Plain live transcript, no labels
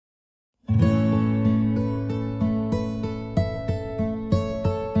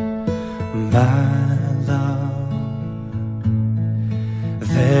My love,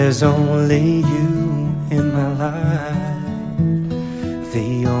 there's only you in my life, the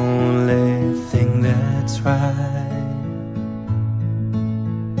only thing that's right.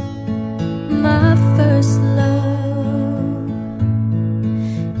 My first love,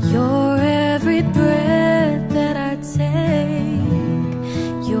 you're every breath that I take,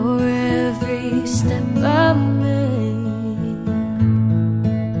 you're every step I make,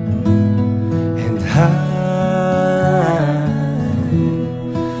 And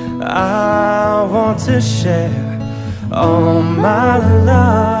I want to share all my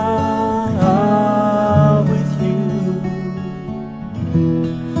love with you.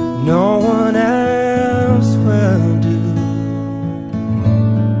 No one else will do.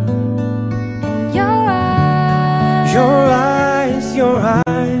 Your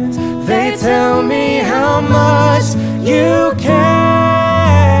eyes, they tell me how much you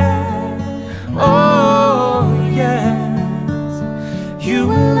care. Oh yes, you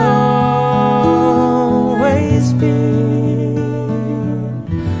will always be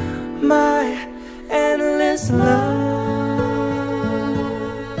my endless love.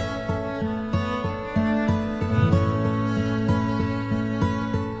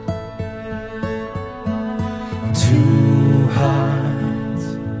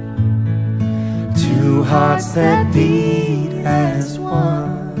 Two hearts that beat as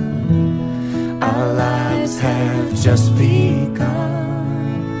one. Our lives have just begun.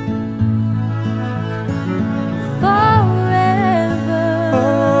 forever.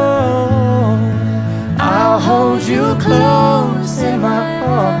 Oh, I'll hold you close in my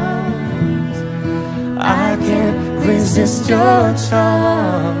arms. I can't resist your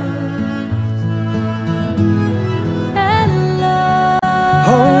charm.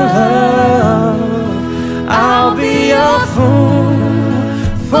 I'll be a fool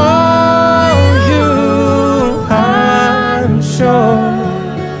for you, I'm sure.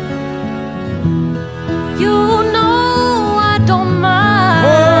 You know I don't mind.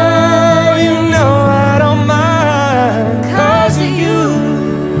 Oh, you know I don't mind. 'Cause you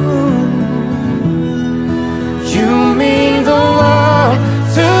mean the world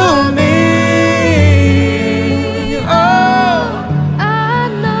to me. Oh,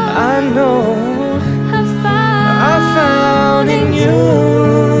 I know in you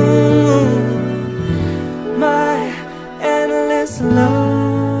my endless love.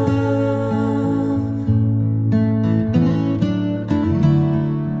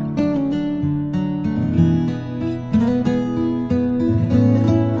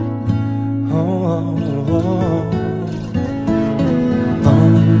 Oh, oh, oh.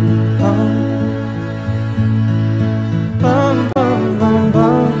 Bum, bum. Bum, bum, bum,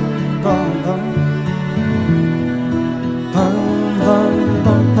 bum, bum, bum.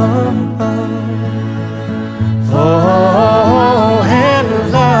 Oh, and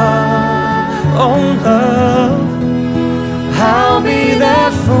love, oh love, I'll be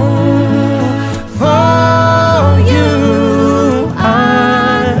that fool for you,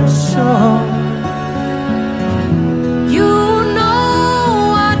 I'm sure. You know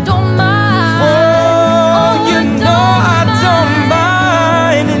I don't mind. Oh, you know I don't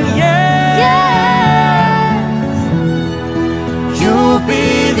mind. And yes, you'll be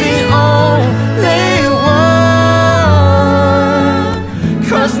the only one,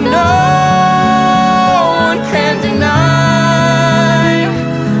 'cause no one can deny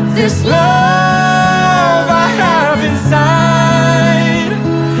this love I have inside,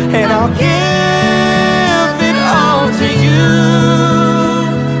 and I'll give it all to you,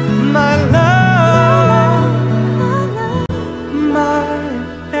 my love, my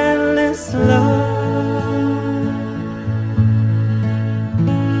endless love.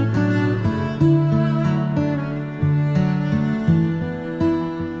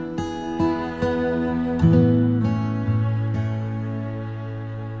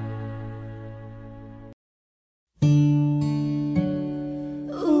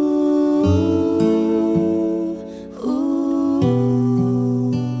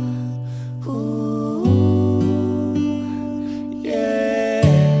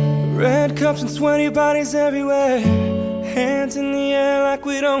 Red cups and sweaty bodies everywhere, hands in the air like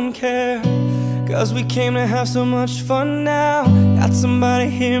we don't care. 'Cause we came to have so much fun now. Got somebody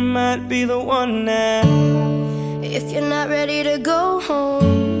here, might be the one now. If you're not ready to go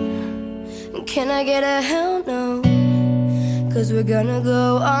home, can I get a hell no? 'Cause we're gonna go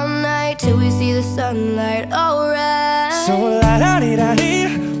all night till we see the sunlight, alright. So la-da-dee-da-dee,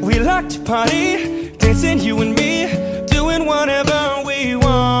 we like to party, dancing you and me, doing whatever we want.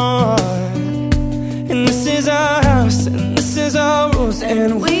 And this is our house, and this is our rules,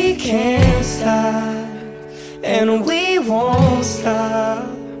 and we can't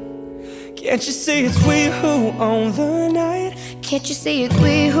Can't you see it's we who own the night? Can't you see it's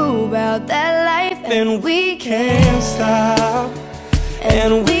we who about that life? And we can't stop,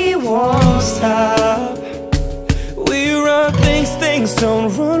 and we won't stop. We run things, things don't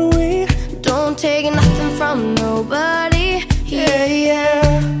run. We don't take nothing from nobody. Yeah,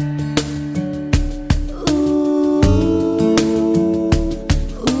 yeah.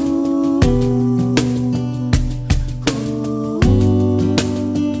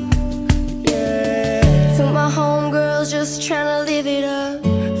 Just tryna live it up,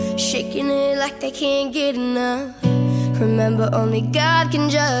 shaking it like they can't get enough. Remember, only God can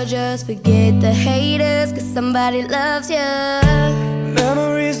judge us. Forget the haters, cause somebody loves ya.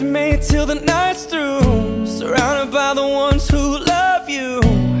 Memories made till the night's through, surrounded by the ones who love you.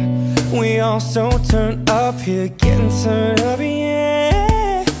 We all so turned up here, getting turned up,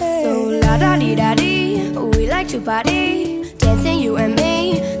 yeah. So la-da-dee-da-dee, we like to party, dancing you and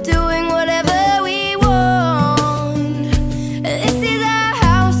me, doing whatever we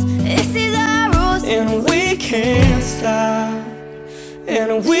and we can't stop,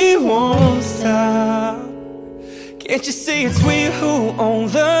 and we won't stop. Can't you see it's we who own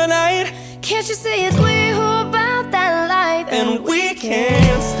the night? Can't you see it's we who about that life? And we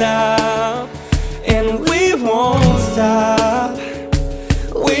can't stop, and we won't stop.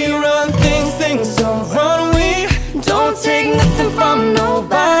 We run things, things don't run. We don't take nothing from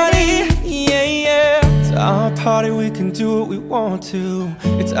nobody. Yeah, yeah. It's our party, we can do what we want to.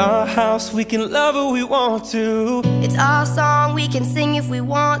 It's our house, we can love who we want to. It's our song, we can sing if we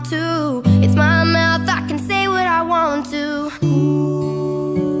want to. It's my mouth, I can say what I want to. Ooh,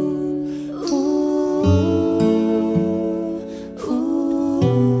 ooh, ooh.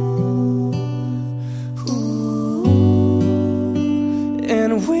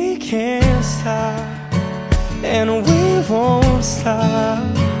 And we can't stop, and we won't stop.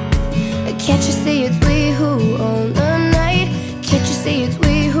 Can't you see it's we who own the night? Can't you see it's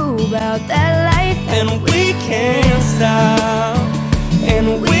we who about that life? And we can't stop,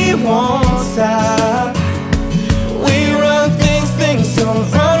 and we won't stop. We run things, things don't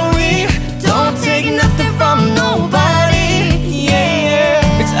run. We don't take nothing from nobody. Yeah,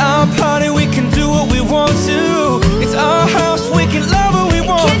 yeah. It's our party, we can do what we want to. It's our house, we can love who we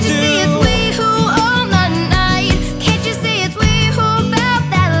want to. Can't you see it's we who own the night? Can't you see it's we who about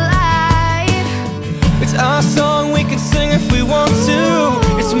that life? It's our song, we can sing if we want to.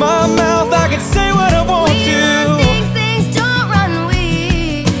 It's my mouth, I can say what I want to. Run things, things don't run.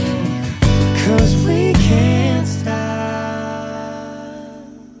 We, cause we can't stop.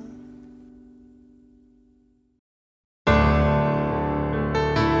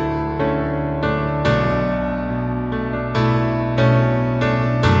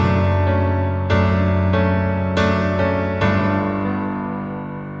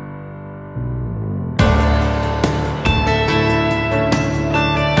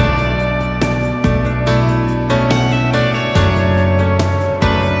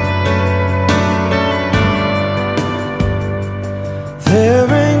 There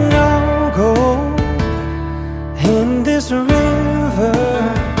ain't no gold in this river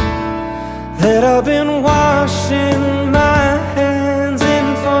that I've been washing my hands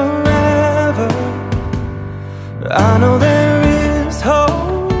in forever. I know there is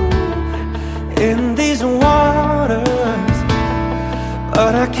hope in these waters,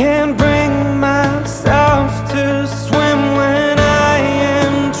 but I can't bring myself to swim when I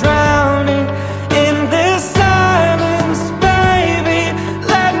am drowning in this silence. Baby,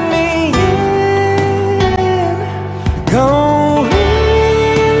 let me in. Go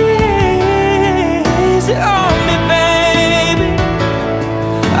easy on me, baby.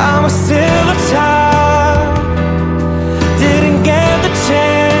 I was still a child, didn't get the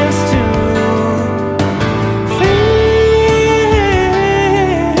chance to feel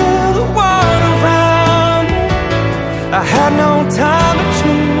the world around me. I had no time to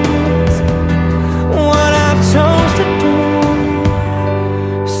choose what I chose to do.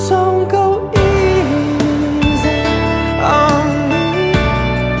 So go easy on me.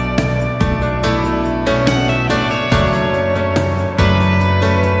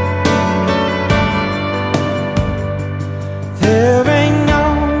 There ain't no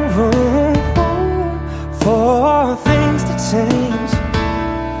room for things to change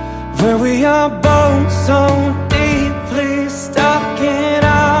where we are both so deeply stuck in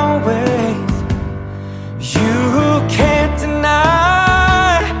our ways. You can't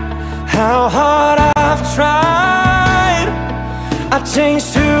deny how hard I've tried. I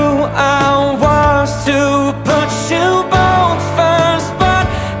changed who I was to put you both first, but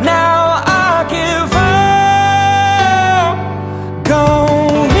now I give up. Go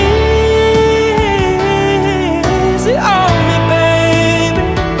easy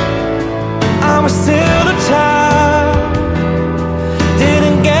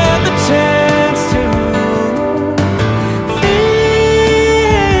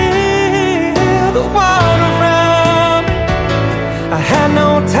no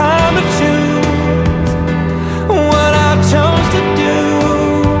time to choose what I chose to do.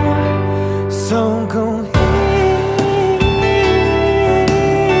 So go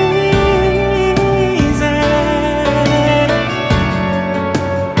easy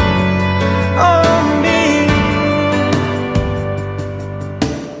on me.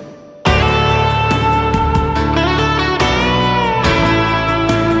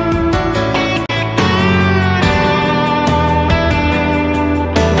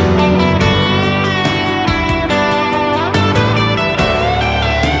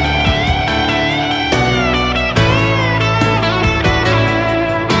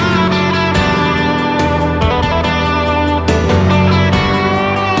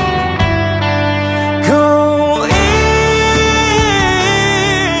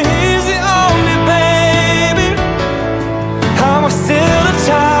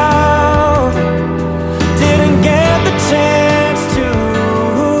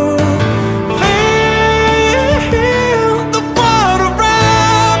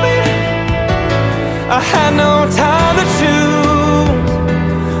 I had no time to choose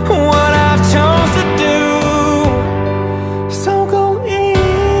what I chose to do. So go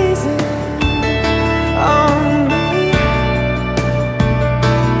easy on me.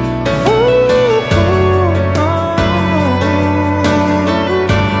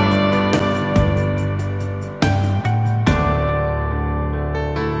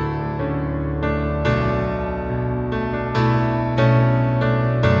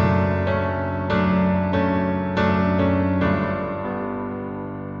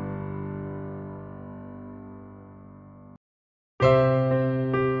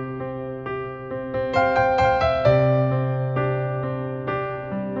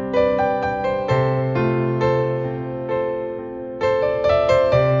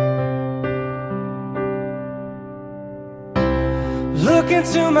 Look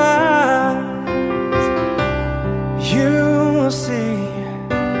into my eyes, you will see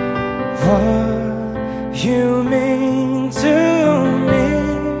what you mean to me.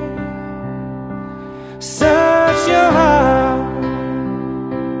 Search your heart,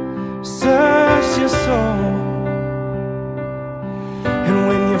 search your soul, and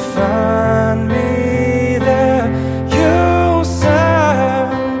when you find me there, you'll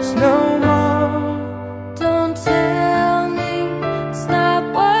search no more. Don't tell me it's not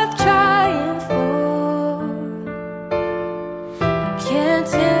worth trying for. Can't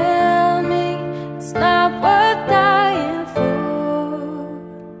tell me it's not worth dying for.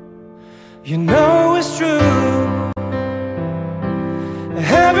 You know it's true.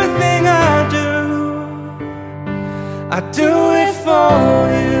 Everything I do it for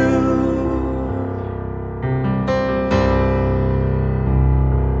you.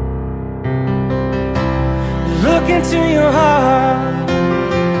 Look into your heart,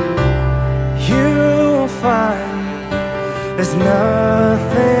 you'll find there's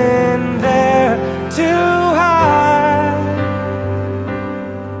nothing there to hide.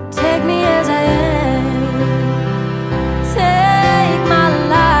 Take me as I am, take my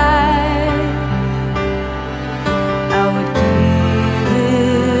life. I would give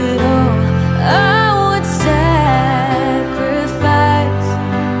it all, I would sacrifice.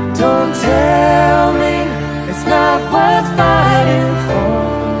 Don't tell me it's not worth fighting for.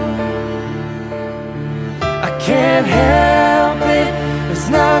 I can't help it, there's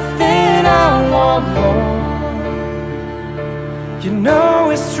nothing I want more. You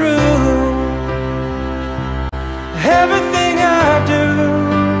know it's true. Everything I do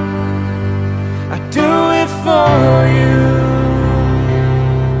it for you.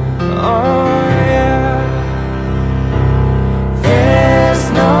 Oh yeah. There's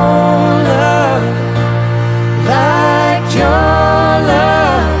no love like your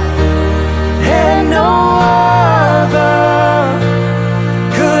love, and no other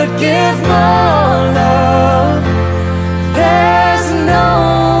could give more love. There's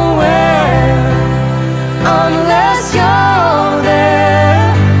nowhere unless you're there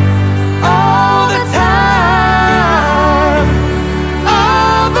all the time.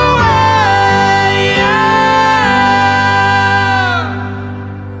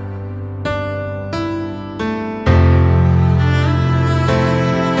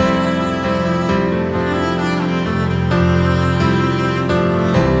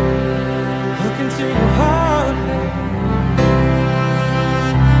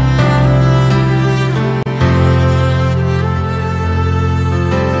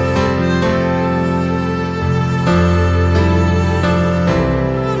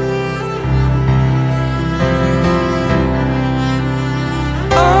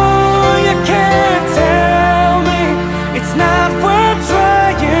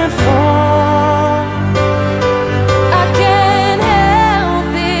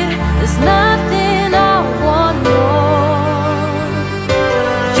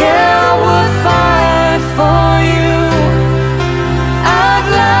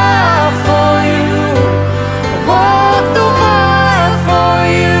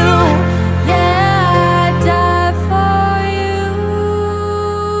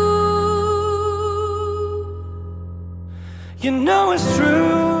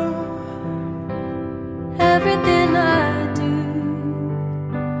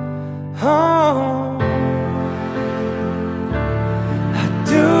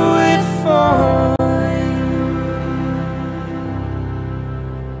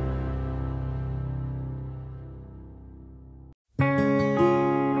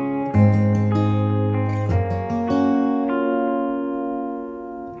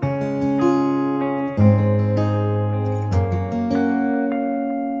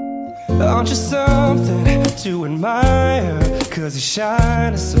 Aren't you something to admire? 'Cause you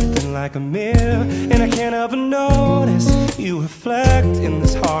shine as something like a mirror, and I can't help but notice you reflect in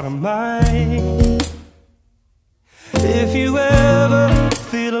this heart of mine. If you ever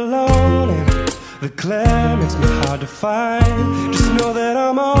feel alone and the glare makes me hard to find, just know that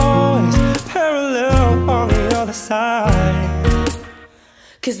I'm always parallel on the other side.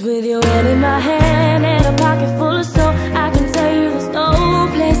 'Cause with your hand in my hand and a pocket full of soul, I can tell you there's no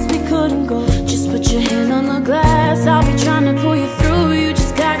place we couldn't go. Just put your hand on the glass, I'll be trying to pull you through. You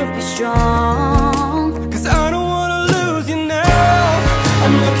just gotta be strong. 'Cause I don't wanna lose you now.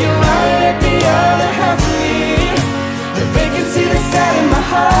 I'm looking right at the other half of me. The vacancy that's sat in my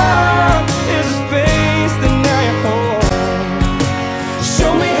heart is a space that now you're home.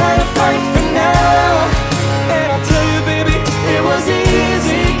 Show me how to fight for now, and I'll tell you, baby, it was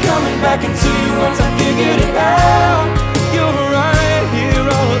easy coming back into you once I figured it out. You're right here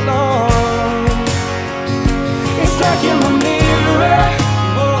all along. It's like you're my mirror,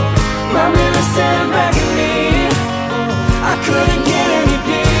 my mirror staring back at me. I couldn't get any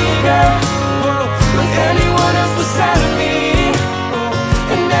bigger with anyone else beside of me.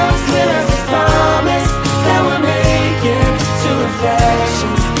 And now it's clear as a promise that we're making two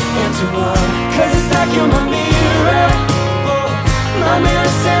reflections into one. 'Cause it's like you're my mirror, my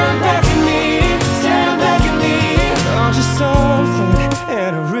mirror staring back at me, staring back at me. Aren't you something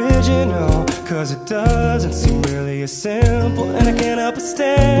and original? 'Cause it doesn't seem really as simple, and I can't help but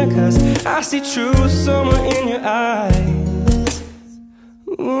stare, 'cause I see truth somewhere in your eyes.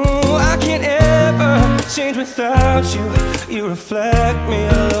 Ooh, I can't ever change without you. You reflect me,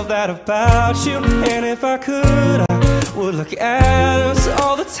 I love that about you. And if I could, I would look at us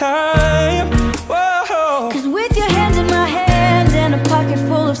all the time. Whoa. 'Cause with your hand in my hand and a pocket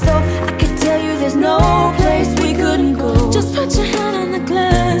full of soul, I can tell you there's no place we couldn't go. Just put your hand on the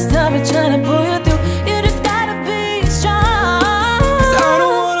glass, I'll be trying to pull you through. You just gotta be strong. 'Cause I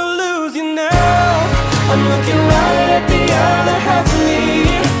don't wanna lose you now. I'm looking right at the other half of me.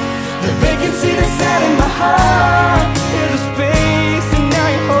 The vacancy that's sat in my heart is a space, and now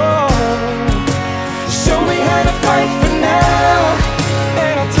you're home. Show me how to fight for now,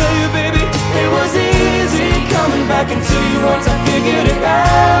 and I'll tell you, baby, it was easy coming back into you once I figured it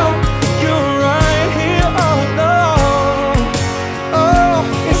out. You're right here all along. Oh,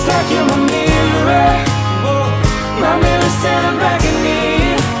 it's like you're my mirror, my mirror staring back at me.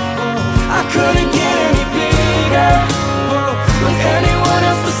 I couldn't get any bigger with anyone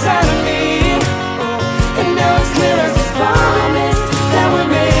else beside of me. And now it's clear as a promise that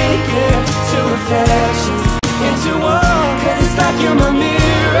we're making two reflections into one. 'Cause it's like you're my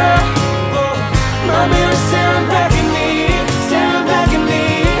mirror, my mirror staring back at me, staring back at me.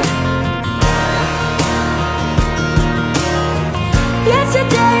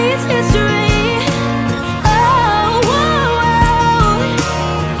 Yesterday is history, oh, whoa, whoa.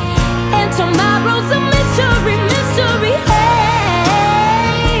 And tomorrow's a mystery, mystery, hey.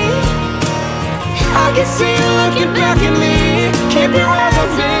 I can see you looking back at me. Keep your eyes on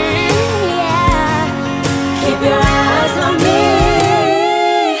me, Yeah, keep your eyes on me.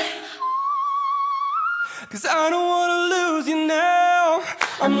 'cause I don't wanna lose you now.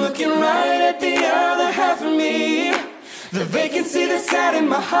 I'm looking right at the other half of me. The vacancy that's sat in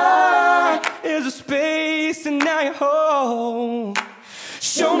my heart is a space, and now you're home.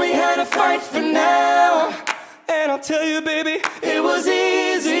 Show me how to fight for now, and I'll tell you, baby, it was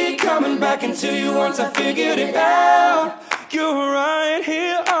easy coming back into you once I figured it out. You're right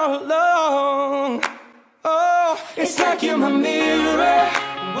here all along. Oh, it's like you're my mirror,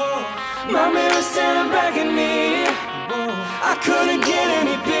 my mirror staring back at me. I couldn't get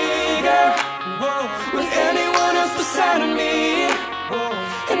any bigger with anyone else beside of me.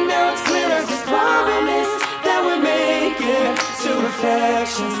 And now it's clear as this promise that we're making two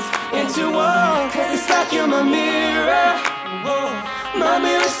reflections into one. 'Cause it's like you're my mirror, my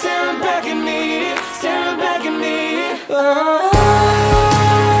mirror staring back at me, staring back at me.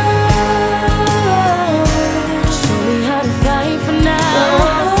 Show me how to fight for now.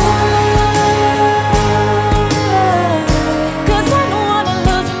 'Cause I don't wanna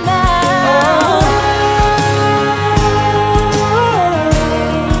lose you now.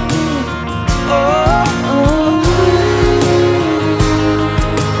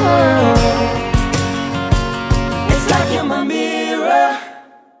 It's like you're my mirror.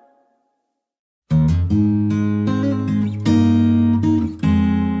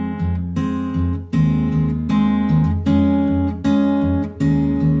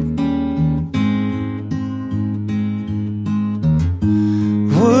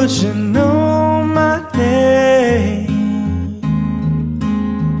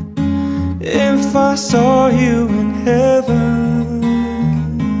 If I saw you in heaven,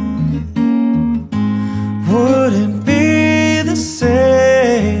 would it be the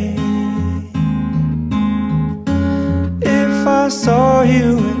same? If I saw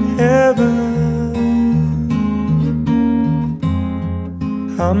you in heaven,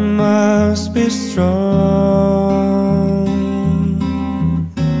 I must be strong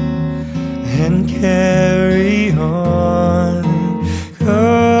and carry on,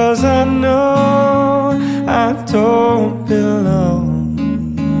 'cause I know I don't belong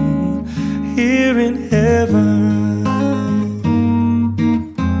here in heaven.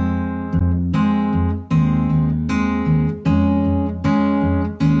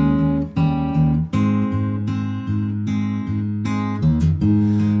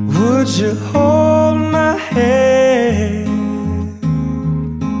 Would you hold my hand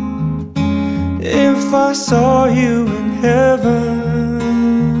if I saw you in heaven?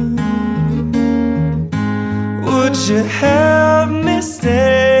 Would you help me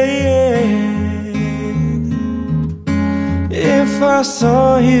stay if I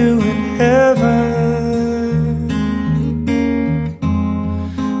saw you in heaven?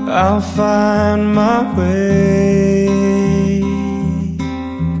 I'll find my way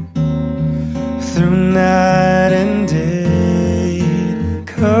through night and day,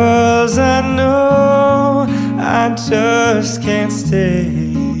 'cause I know I just can't stay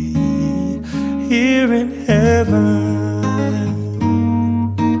here in heaven.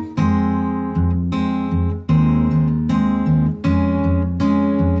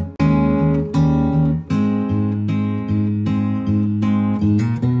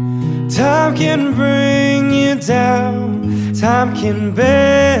 Time can bring you down, time can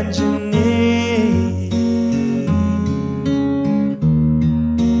bend your knee.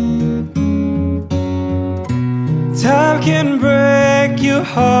 Time can break your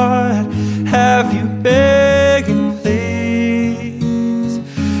heart, have you begging please,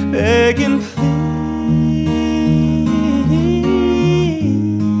 begging please.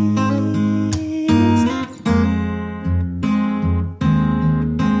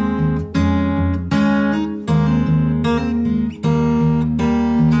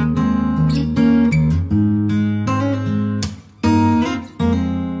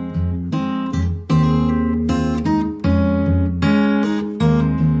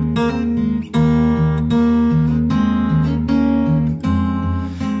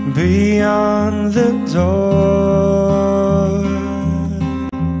 Beyond the door,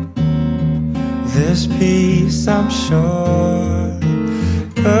 there's peace, I'm sure,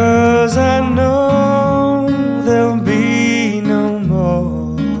 'cause I know there'll be no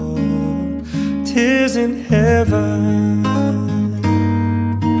more tears in heaven.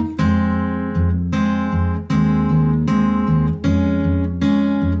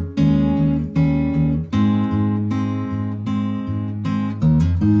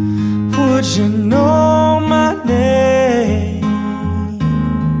 Would you know my name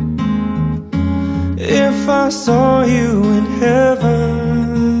if I saw you in heaven?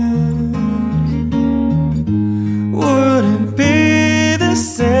 Would it be the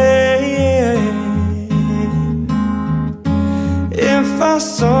same if I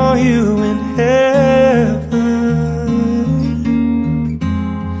saw you in heaven?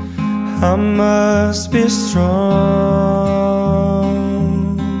 I must be strong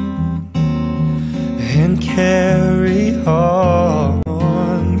and carry on,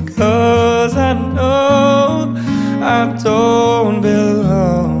 'cause I know I don't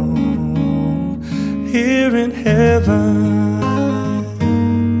belong here in heaven.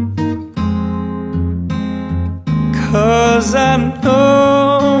 'Cause I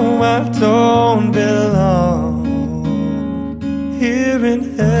know I don't belong here in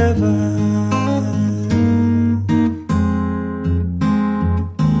heaven.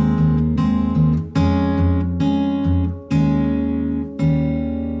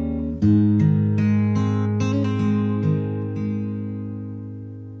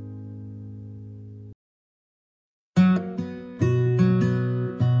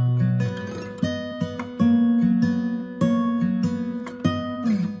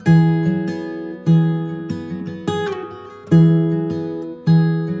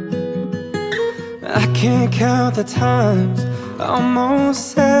 I can't count the times I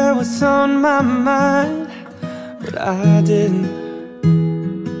almost said what's on my mind, but I didn't.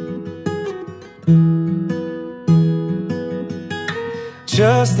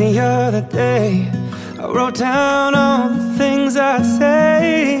 Just the other day, I wrote down all the things I'd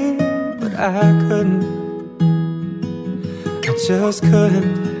say, but I couldn't. I just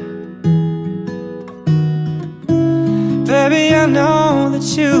couldn't. Baby, I know that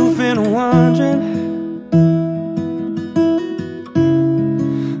you've been wondering.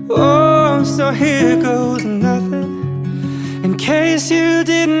 Oh, so here goes nothing. In case you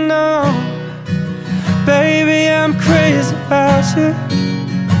didn't know, baby, I'm crazy about you.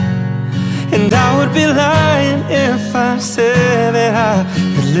 And I would be lying if I said that I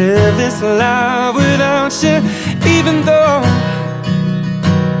could live this life without you. Even though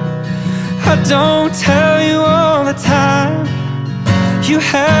I don't tell you all the time, you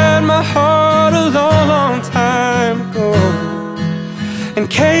had my heart a long, long time ago. In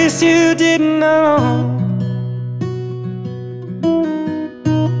case you didn't know,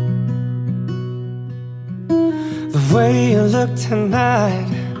 the way you look tonight,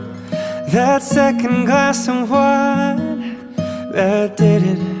 that second glass of wine, that did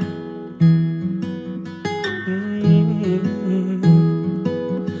it.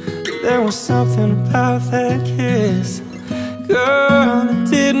 There was something about that kiss, girl, it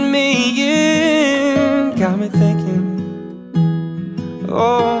did me in. Got me thinking,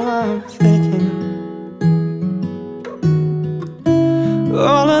 oh, I'm thinking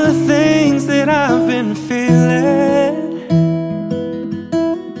all of the things that I've been feeling.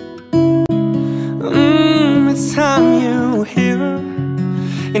 It's time you hear 'em.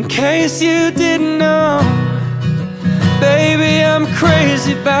 In case you didn't know, baby, I'm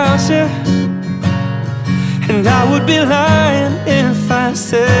crazy about you. And I would be lying if I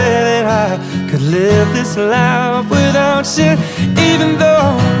said that I could live this life without you. Even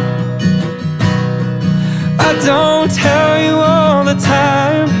though I don't tell you all the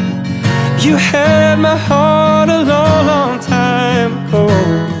time, you had my heart a long, long time ago.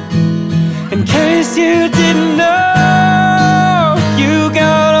 In case you didn't know, you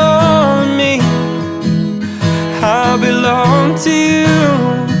got all of me. I belong to you.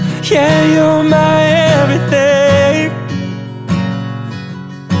 Yeah, you're my everything.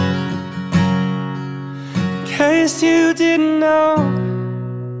 In case you didn't know,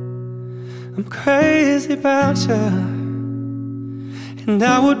 I'm crazy about you. And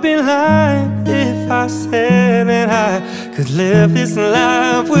I would be lying if I said that I could live this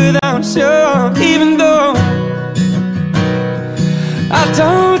life without you. Even though I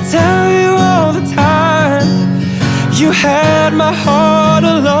don't tell you all the time, you had my heart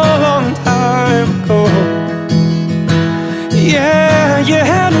a long, long time ago. Yeah, you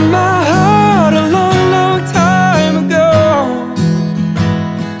had my heart a long, long time ago.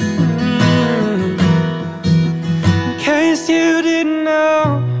 In case you didn't know,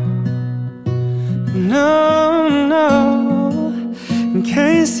 no, no. In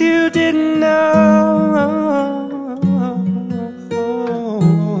case you didn't know.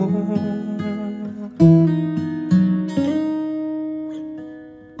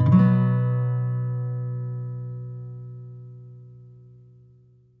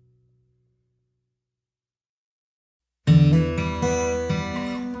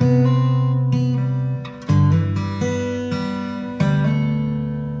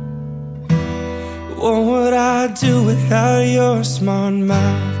 What would I do without your smart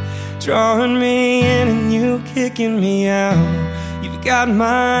mouth, drawing me in and you kicking me out? You've got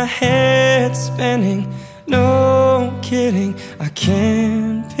my head spinning, no kidding, I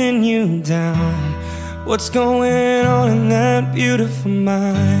can't pin you down. What's going on in that beautiful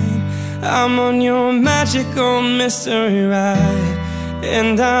mind? I'm on your magical mystery ride,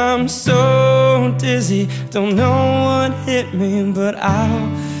 and I'm so dizzy, don't know what hit me, but I'll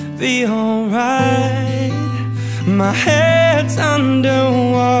be alright. My head's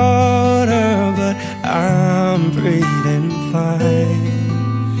underwater, but I'm breathing fine.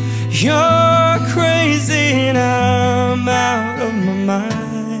 You're crazy and I'm out of my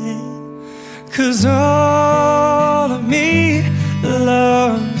mind, 'cause all of me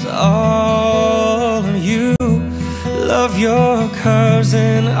loves all of you. Love your curves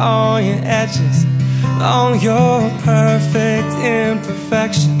and all your edges, all your perfect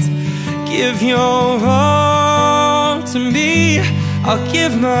imperfections. Give your all to me, I'll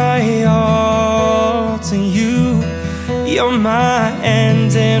give my all to you. You're my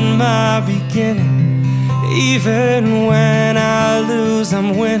end and my beginning. Even when I lose, I'm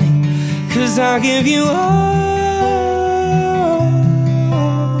winning, 'cause I give you all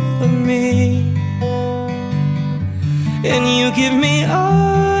of me, and you give me all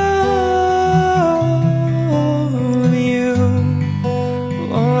of you.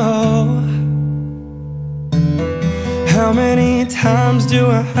 Oh. How many times do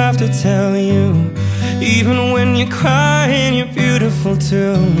I have to tell you? Even when you're crying, you're beautiful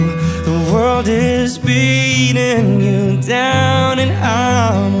too. The world is beating you down, and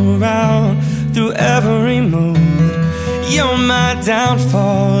I'm around through every mood. You're my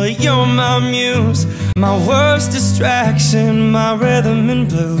downfall, you're my muse, my worst distraction, my rhythm and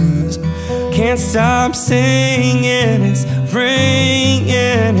blues. Can't stop singing, it's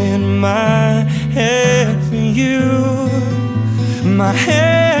ringing in my head for you. My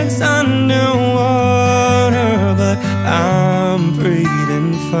head's underwater, but I'm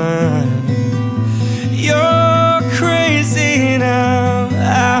breathing fine. You're crazy now,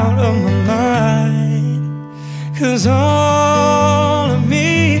 out of my mind. 'Cause all of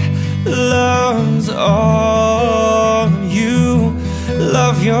me loves all of you.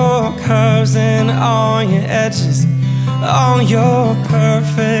 Love your curves and all your edges, all your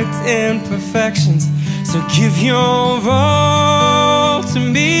perfect imperfections. So give your all to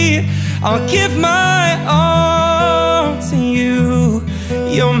me, I'll give my all to you.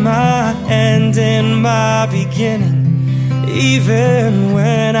 You're my end and my beginning. Even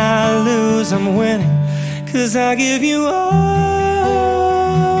when I lose, I'm winning. 'Cause I give you all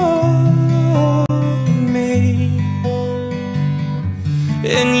of me,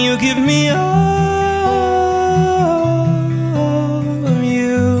 and you give me all of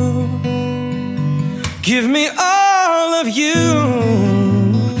you. Give me all of you.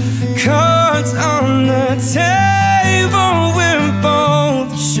 Cards on the table, we're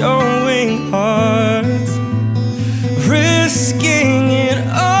both showing hearts, risking it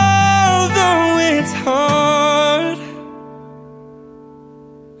although it's hard.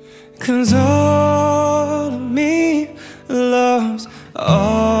 'Cause all of me loves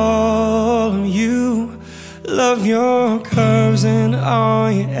all of you. Love your curves and all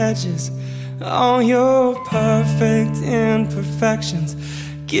your edges, all your perfect imperfections.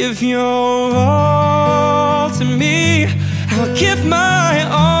 Give your all to me, I'll give my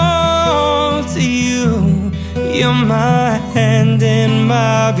all to you. You're my end and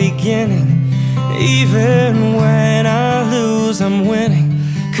my beginning. Even when I lose, I'm winning.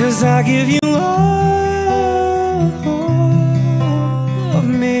 'Cause I give you all of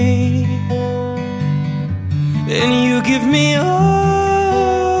me, and you give me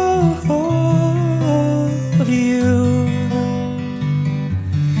all of you.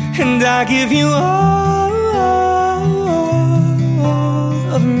 And I give you all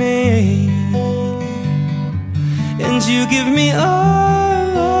of me, and you give me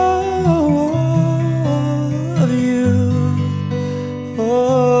all of you.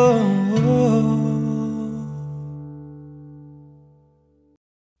 Oh.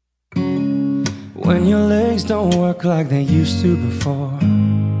 When your legs don't work like they used to before,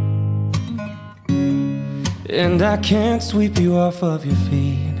 and I can't sweep you off of your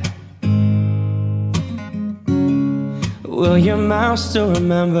feet, will your mouth still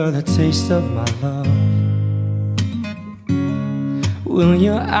remember the taste of my love? Will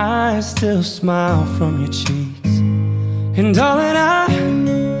your eyes still smile from your cheeks? And darling, I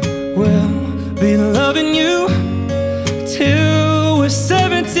will be loving you till we're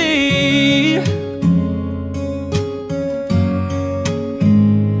 70.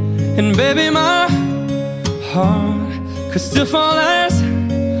 And baby, my heart could still fall as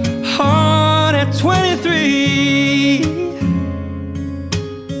hard at 23.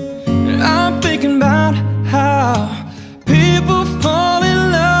 And I'm thinking about how people fall in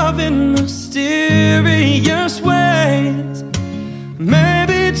love in mysterious ways.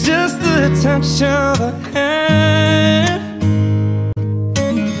 Maybe just the touch of a hand.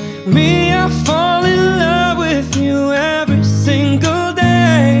 Me, I fall in love with you every single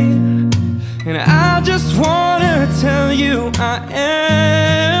day, and I just wanna tell you I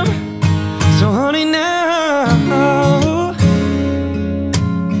am. So honey, now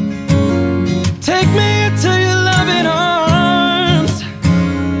take me into your loving arms,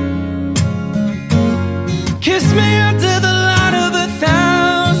 kiss me under the light of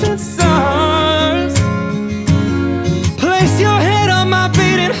 1,000 stars, place your head on my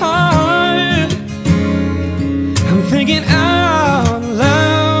beating heart. I'm thinking out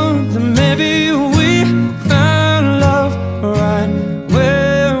loud that maybe we found love right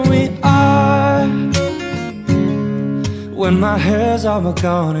where we are. When my hair's all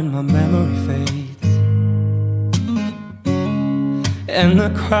gone and my memory fades, and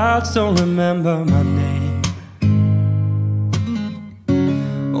the crowds don't remember my name,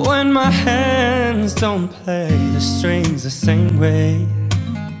 when my hands don't play the strings the same way,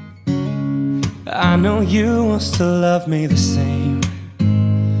 I know you will still love me the same.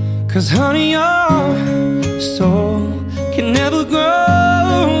 'Cause honey, your soul can never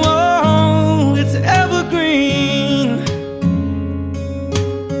grow, it's evergreen.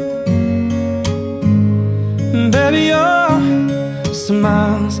 Baby, your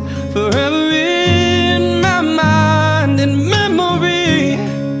smile's forever in my mind, and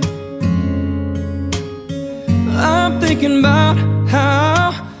thinking about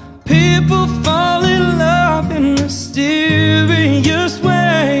how people fall in love in mysterious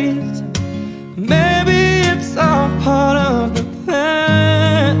ways. Maybe it's all part of the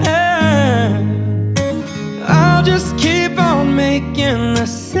plan. I'll just keep on making the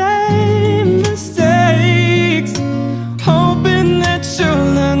same mistakes, hoping that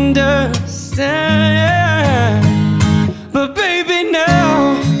you'll understand. But baby,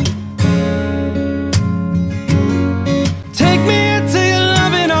 now take me into your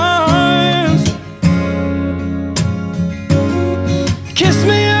loving arms, kiss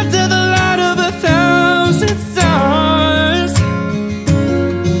me under the light of 1,000 stars,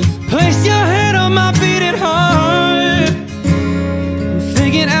 place your head on my beating heart, and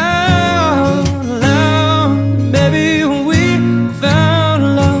thinking out loud, maybe we found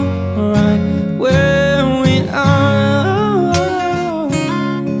love right where we are.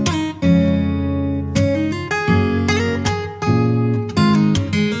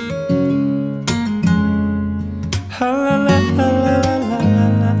 La la la la la la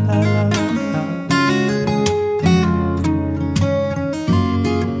la la la.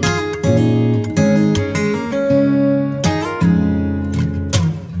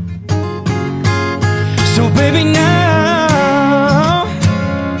 So baby, now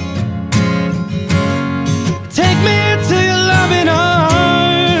take me into your loving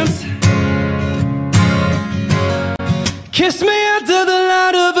arms, kiss me under the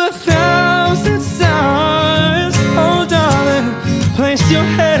light of 1,000 stars. Oh darling, place your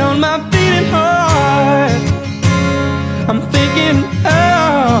head on my beating heart. I'm thinking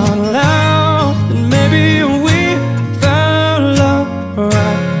out loud that maybe we found love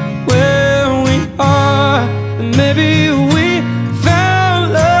right where we are. Maybe we found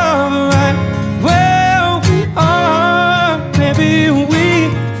love right where we are. Maybe we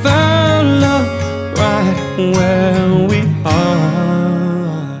found love right where we are.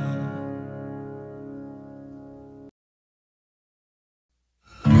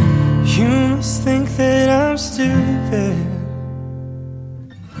 You must think that I'm stupid.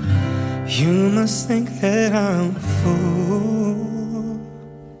 You must think that I'm a fool.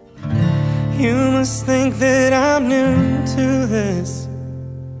 You must think that I'm new to this,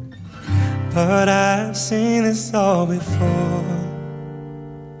 but I've seen this all before.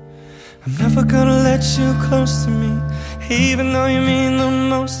 I'm never gonna let you close to me, even though you mean the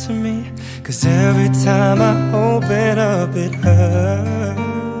most to me. 'Cause every time I open up it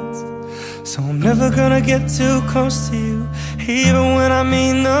hurts. So I'm never gonna get too close to you, even when I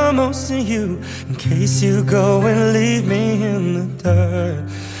mean the most to you, in case you go and leave me in the dirt.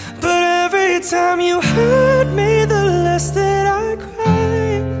 But every time you hurt me, the less that I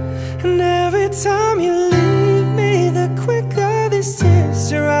cry. And every time you leave me, the quicker these tears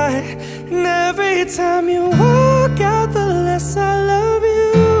dry. And every time you walk out, the less I love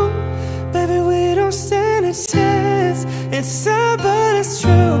you. Baby, we don't stand a chance. It's sad, but it's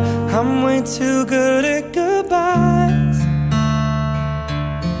true. I'm way too good at goodbyes.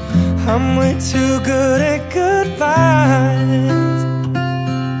 I'm way too good at goodbyes.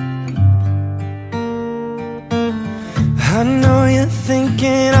 I know you're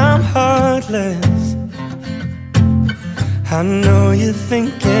thinking I'm heartless. I know you're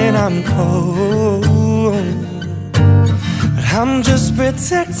thinking I'm cold, but I'm just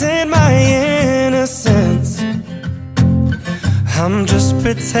protecting my innocence. I'm just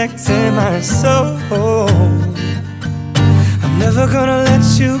protecting my soul. I'm never gonna let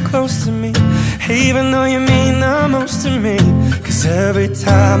you close to me, even though you mean the most to me. 'Cause every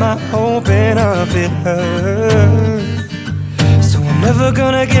time I open up it hurts. So I'm never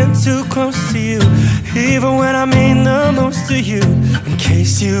gonna get too close to you, even when I mean the most to you, in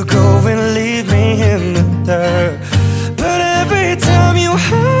case you go and leave me in the dirt. But every time you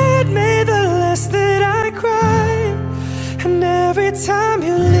hurt me, the less that I cry. And every time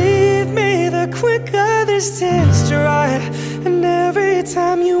you leave me, the quicker these tears dry. And every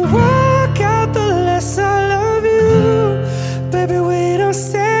time you walk out, the less I love you. Baby, we don't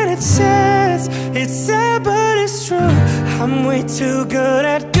stand a chance. It's sad, but it's true. I'm way too good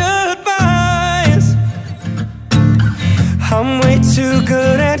at goodbyes. I'm way too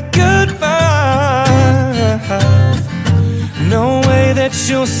good at goodbyes. No way that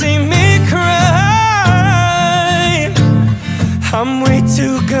you'll see me cry. I'm way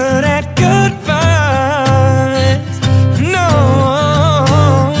too good at goodbyes. No,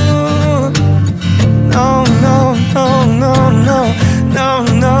 no, no, no, no, no, no,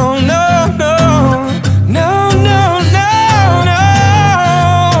 no, no, no, no, no, no, no.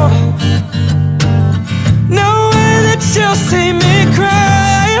 No way that you'll see me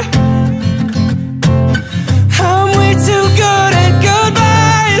cry. I'm way too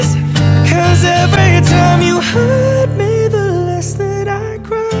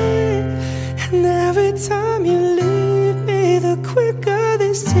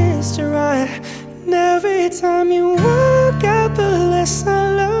just is to right. And every time you walk out, the less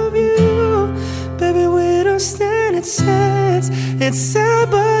I love you. Baby, we don't stand a chance. It's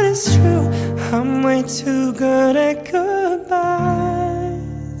sad, but it's true. I'm way too good at goodbyes.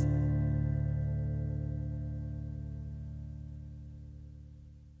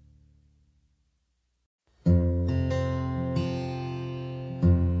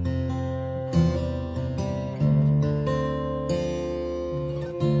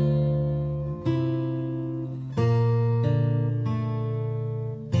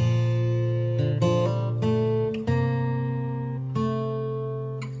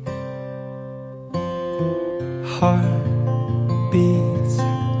 Heart beats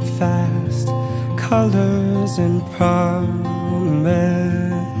fast, colors and promises.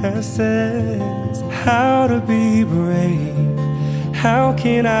 How to be brave, how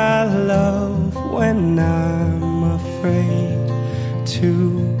can I love when I'm afraid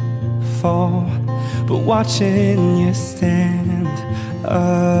to fall? But watching you stand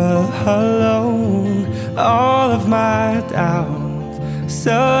alone, all of my doubt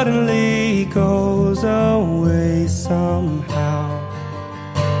suddenly goes away somehow.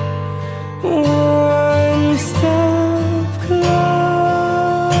 One step closer.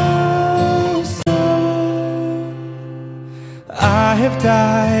 I have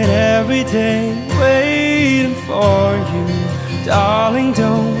died every day waiting for you. Darling,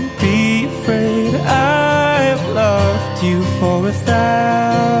 don't be afraid. I have loved you for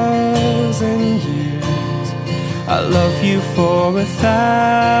 1,000 years. I love you for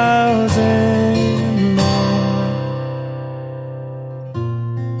 1,000 more.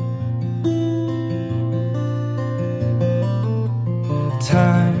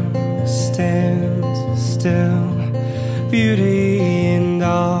 Time stands still, beauty in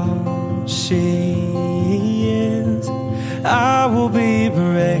all she is. I will be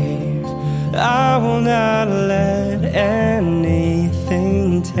brave, I will not let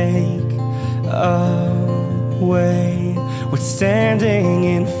anything take away what's standing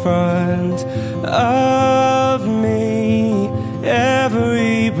in front of me.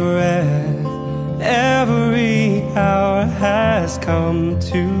 Every breath, every hour has come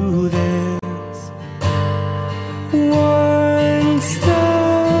to this. One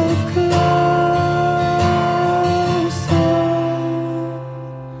step closer.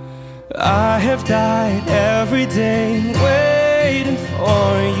 I have died every day waiting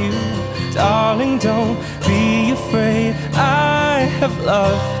for you. Darling, don't be afraid. I have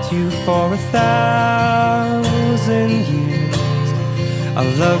loved you for 1,000 years.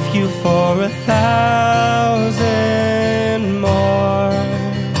 I'll love you for 1,000 more.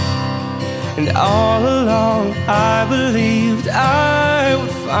 And all along I believed I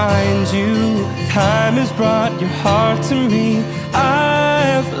would find you. Time has brought your heart to me. I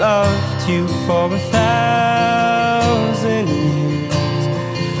have loved you for 1,000 years.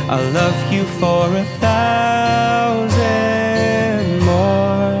 I'll love you for 1,000 more.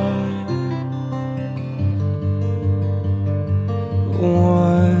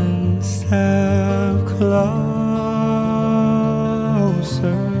 One step closer.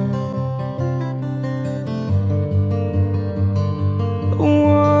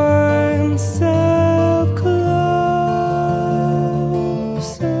 One step closer.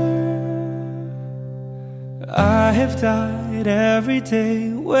 I have died every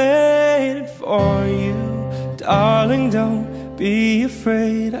day waiting for you. Darling, don't be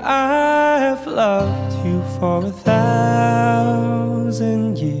afraid. I have loved you for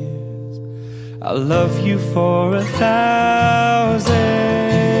 1,000 years. I'll love you for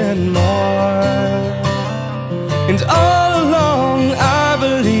 1,000 more. And all along I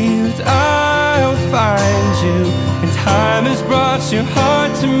believed I would find you. And time has brought your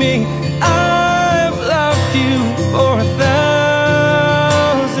heart to me. I've loved you for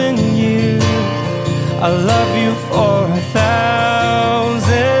 1,000 years. I love you for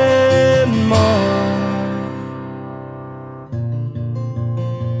 1,000 more.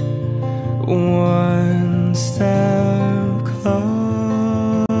 One step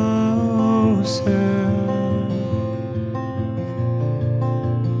closer.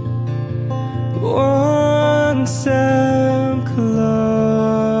 One step closer.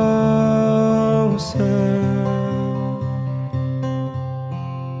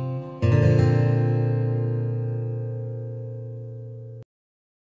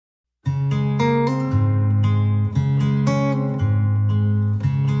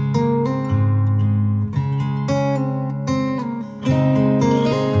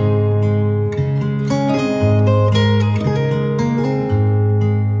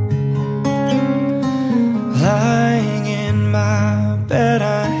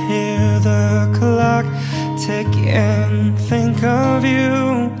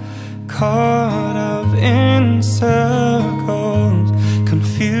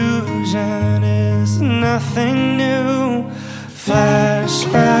 something new.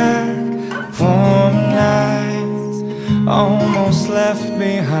 Flashback, warm nights almost left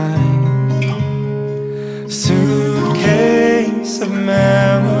behind. Suitcase of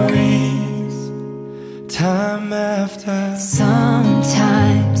memories, time after.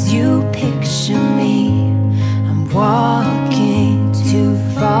 Sometimes you picture me, I'm walking too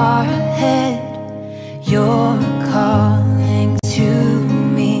far ahead. You're calling to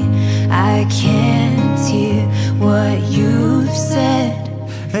me, I can't hear what you've said.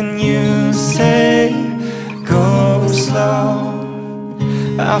 Then you say, go slow,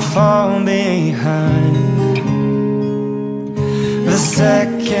 I fall behind. The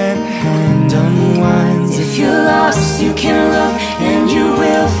second hand unwinds. If you're lost, you can look and you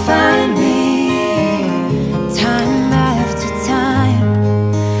will find me. Time after time.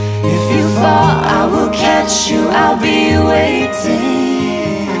 If you fall, I will catch you, I'll be waiting.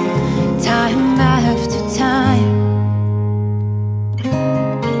 Time after time.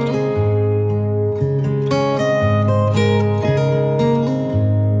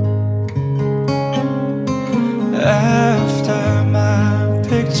 After my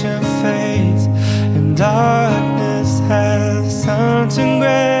picture fades and darkness has turned to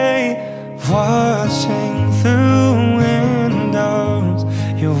gray, watching through windows,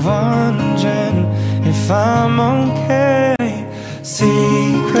 you're wondering if I'm okay.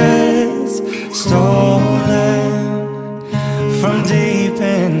 Secrets stolen from deep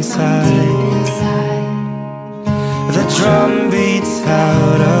inside. The drum beats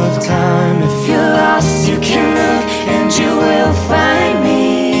out of time. If you're lost, you can look and you will find me.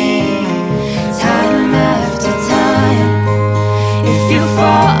 Time after time. If you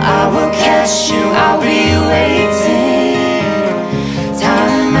fall, I will catch you, I'll be waiting.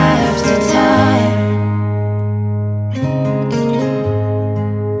 Time after time.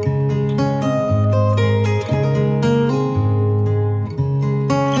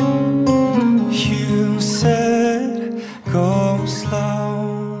 You said, go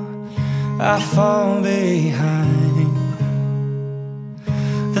slow, I fall behind.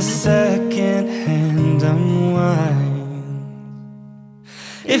 The second hand unwind.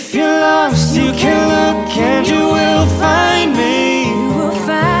 If you're lost, you can look and you will find me. You will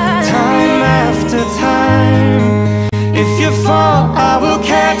find Time after time. If you fall, I will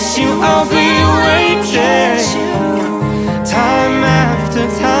catch you, I'll be waiting. Time after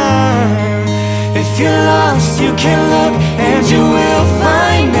time. If you're lost, you can look and you will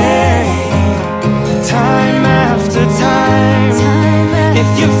find me. Time after time. If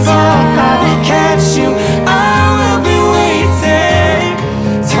you fall, I will catch you, I will be waiting.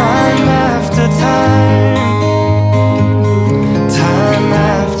 Time after time. Time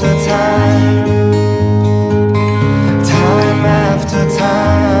after time. Time after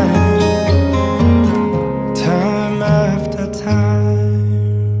time. Time after time.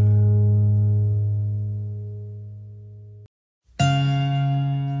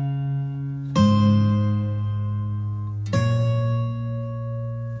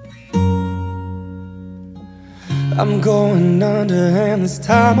 I'm going under, and this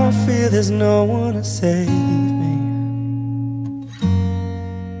time I feel there's no one to save me.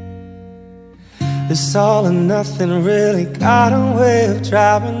 This all or nothing really got a way of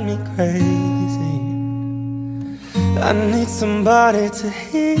driving me crazy. I need somebody to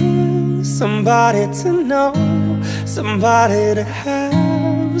hear, somebody to know, somebody to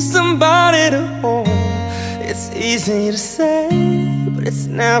have, somebody to hold. It's easy to say, but it's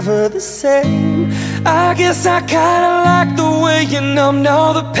never the same. I guess I kinda like the way you numbed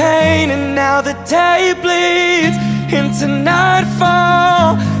all the pain. And now the day bleeds into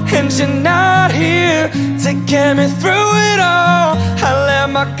nightfall, and you're not here to get me through it all. I let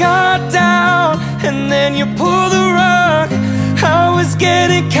my guard down, and then you pull the rug. I was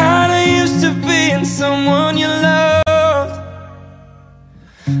getting kinda used to being someone you loved.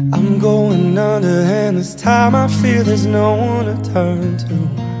 I'm going under, and this time I feel there's no one to turn to.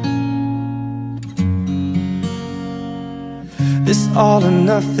 This all or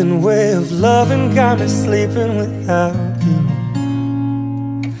nothing way of loving got me sleeping without you.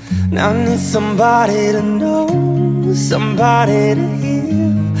 Now I need somebody to know, somebody to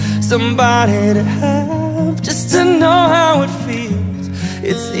hear, somebody to have, just to know how it feels.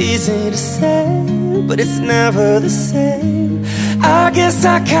 It's easy to say, but it's never the same. I guess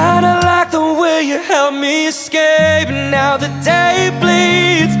I kinda like the way you helped me escape. And now the day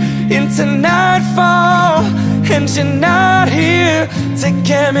bleeds into nightfall, and you're not here to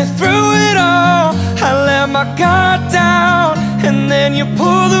get me through it all. I let my guard down, and then you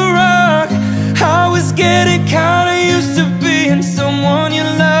pull the rug. I was getting kinda used to being someone you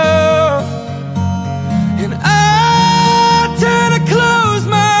love. And And I tend to close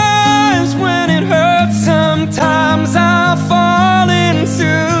my eyes when it hurts. Sometimes I fall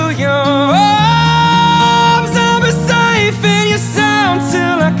into your arms. I'll be safe in your sound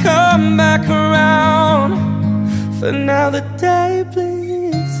till I come back around. For now the day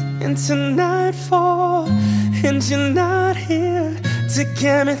bleeds into nightfall, and you're not here to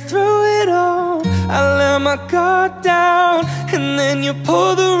get me through it all. I let my guard down, and then you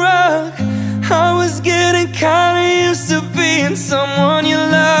pulled the rug. I was getting kinda used to being someone you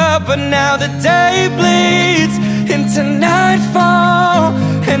love, but now the day bleeds into nightfall,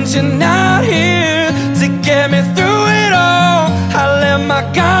 and you're not here to get me through it all. I let my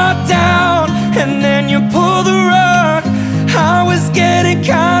guard down, and then you pulled the rug. I was getting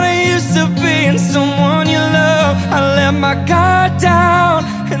kinda used to being someone you love. I let my guard down,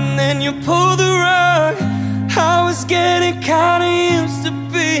 and then you pulled the rug. I was getting kinda used to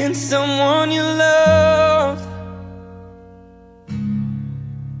being someone you loved.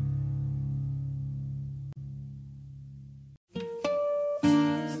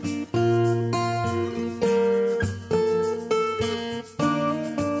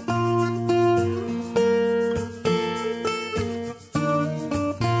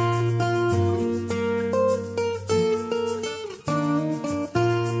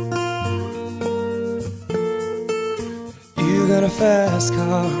 Got a fast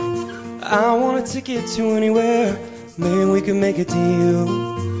car, I want a ticket to anywhere. Maybe we can make a deal.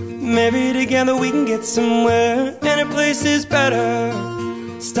 Maybe together we can get somewhere. Any place is better.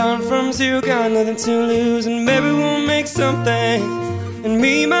 Starting from zero, got nothing to lose, and maybe we'll make something. And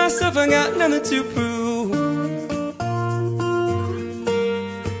me, myself, I got nothing to prove.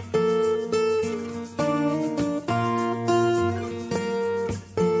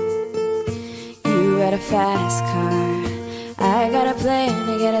 You got a fast car, I got a plan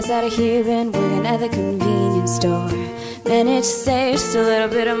to get us out of here, and we're gonna the convenience store. Manage to save just a little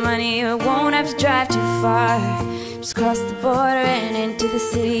bit of money, you won't have to drive too far. Just cross the border and into the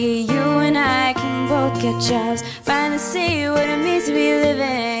city. You and I can both get jobs, finally see what it means to be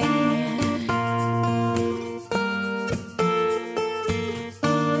living.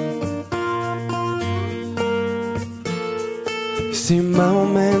 You see, my old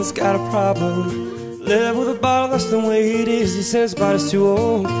man's got a problem. Live with a bottle, that's the way it is. He says his body's too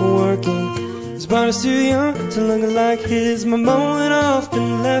old for working, his body's too young to look like his. My mom went off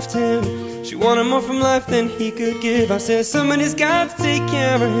and left him. She wanted more from life than he could give. I said somebody's got to take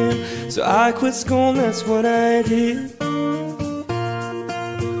care of him, so I quit school and that's what I did.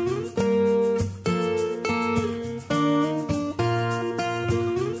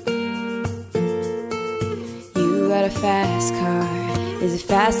 You got a fast car, is it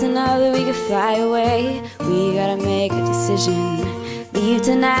fast enough that we could fly away? We gotta make a decision, leave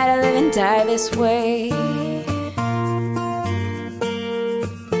tonight or live and die this way.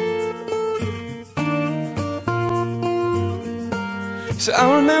 So I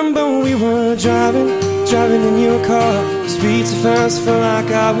remember we were driving in your car. Speed so fast, felt like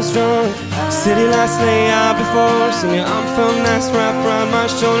I was drunk. City lights lay out before us, and your arm felt nice wrapped around my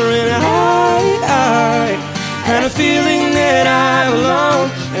shoulder. And I had a feeling that I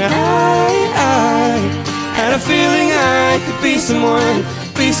belonged, and I had a feeling I could be someone,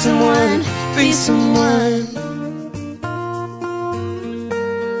 be someone, be someone.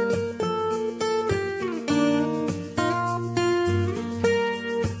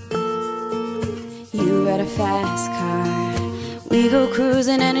 You got a fast car, we go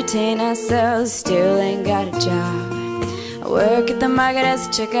cruising, entertain ourselves, still ain't got a job. I work at the market as a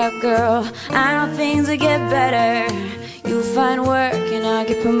checkout girl. I know things will get better. You'll find work and I'll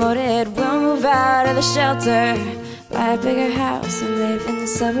get promoted. We'll move out of the shelter, buy a bigger house and live in the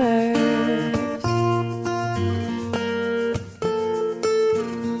suburbs.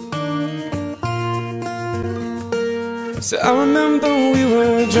 So I remember we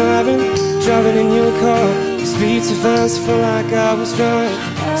were driving in your car. Speed so fast, felt like I was drunk.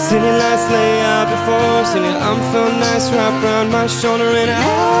 City lights lay out before us, and your arm felt nice wrapped around my shoulder. And I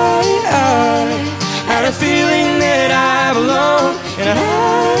had a feeling that I belonged, and I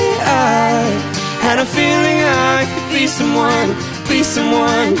had a feeling I could be someone, be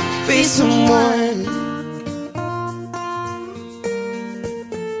someone, be someone.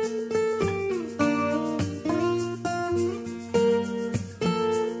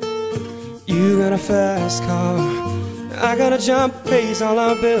 You got a fast car, I got a job that pays all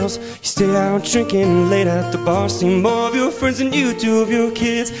our bills. You stay out drinking late at the bar, see more of your friends than you do of your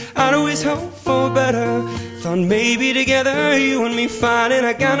kids. I'd always hope for better, thought maybe together you and me finding.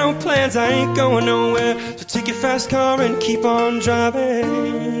 I got no plans, I ain't going nowhere, so take your fast car and keep on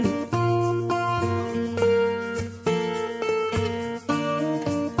driving.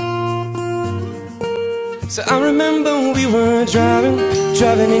 So I remember we were driving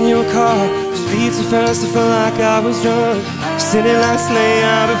in your car. Speed so fast I felt like I was drunk. City lights lay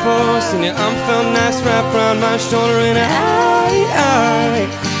out before us, and your arm felt nice wrapped around my shoulder. And I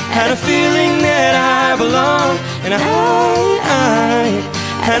had a feeling that I belonged, and I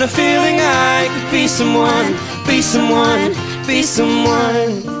had a feeling I could be someone, be someone, be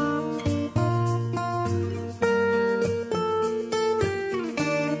someone.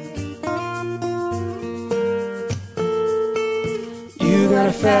 You got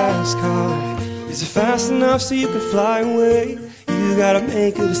a fast car. Is it fast enough so you can fly away? You gotta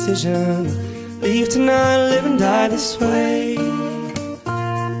make a decision. Leave tonight, live and die this way.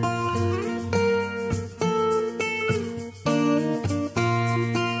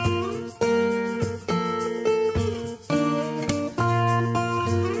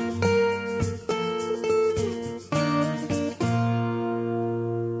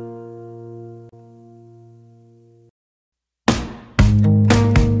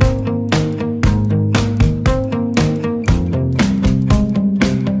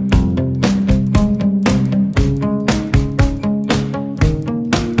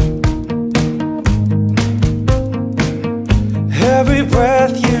 Every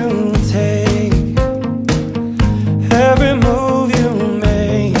breath you take, every move you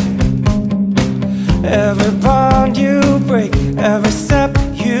make, every bond you break, every step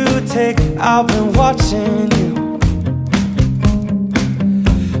you take, I've been watching you.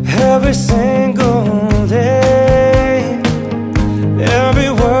 Every single day,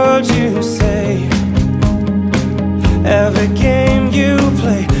 every word you say, every game you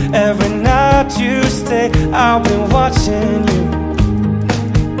play, every night you stay, I've been watching you.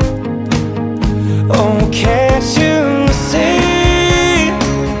 Oh, can't you see,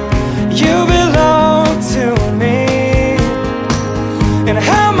 you belong to me, and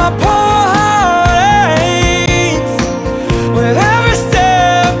how my poor heart aches with every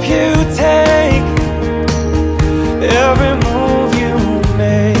step you take, every move you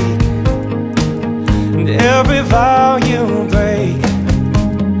make, and every vow you break,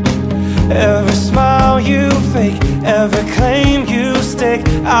 every smile you fake, every claim you stake,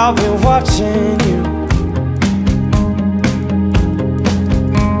 I'll be watching you.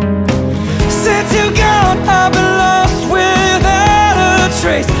 Since you're gone, I've been lost without a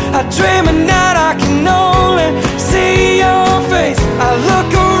trace. I dream at night, I can only see your face. I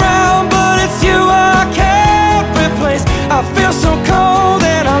look around, but it's you I can't replace. I feel so cold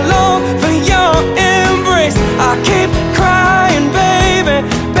and I long for your embrace. I keep crying, baby,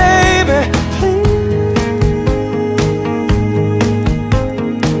 baby, please.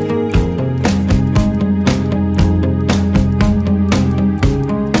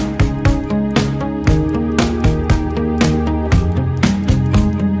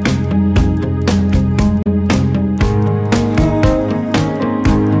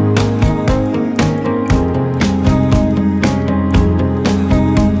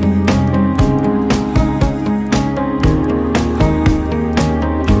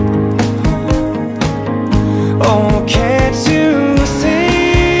 Oh, can't you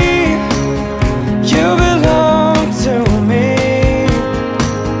see, you belong to me.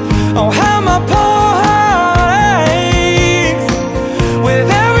 Oh, how my poor heart aches with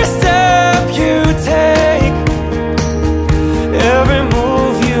every step you take, every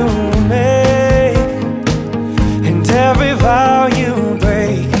move you make, and every vow you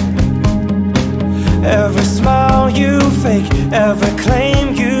break, every smile you fake, every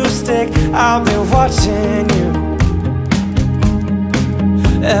claim you stake, I'll be watching you.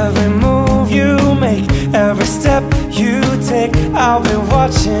 Every move you make, every step you take, I'll be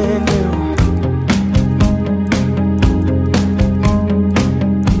watching you.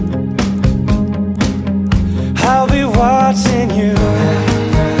 I'll be watching you.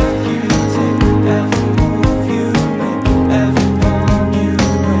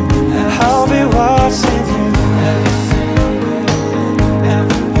 I'll be watching you.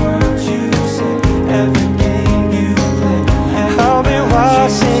 Every word you say, every game you play, I'll be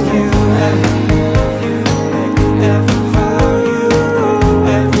watching you. Every move you make, every vow you break,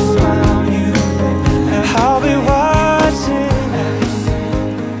 every smile you fake, I'll be watching.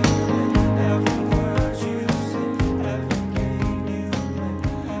 Every word you say, every game you play,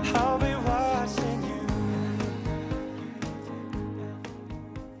 I'll be watching you.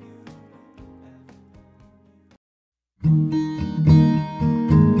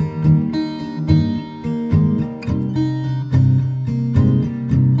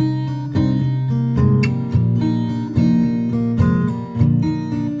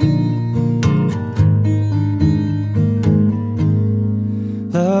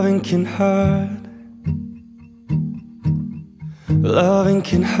 Loving can hurt, Loving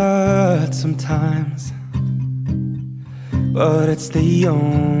can hurt sometimes, but it's the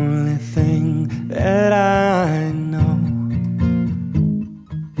only thing that I know.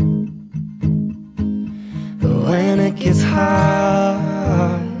 But when it gets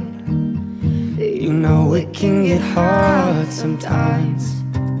hard, you know it can get hard sometimes.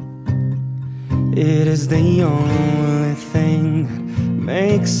 It is the only thing that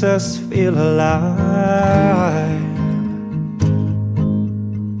makes us feel alive.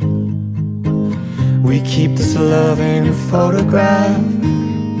 We keep this love in a photograph.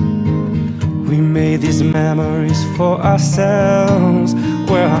 We made these memories for ourselves,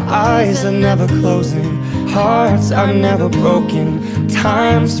 where our eyes are never closing, hearts are never broken,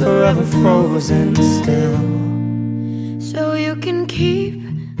 time's forever frozen still. So you can keep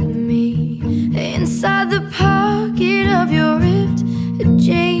me inside the pocket of your ripped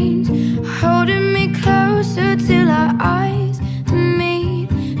jeans, holding me closer till our eyes meet.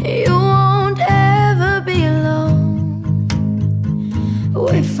 You won't ever be alone.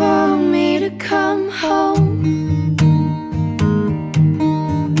 Wait for me to come home.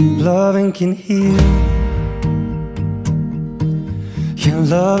 Loving can heal, yeah,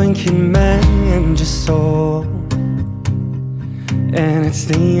 loving can mend your soul, and it's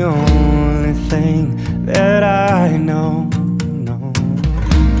the only thing that I know.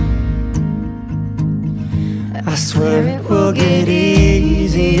 I swear it will get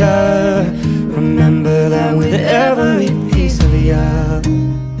easier. Remember that with every piece of you.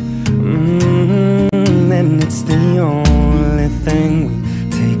 And it's the only thing we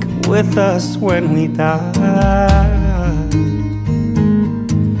take with us when we die.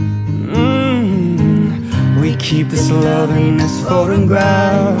 We keep this love in this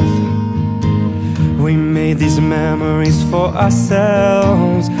photograph. We made these memories for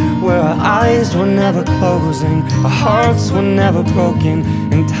ourselves, where our eyes were never closing, our hearts were never broken,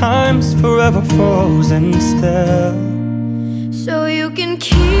 and time's forever frozen still. So you can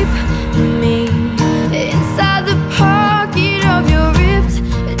keep me inside the pocket of your ripped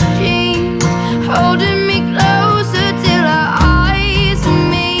jeans, holding me closer till our eyes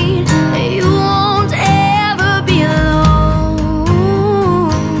meet. You won't ever be alone.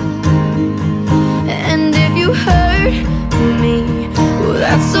 And if you hurt me, well,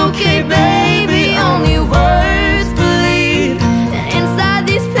 that's okay, baby, only words bleed. And inside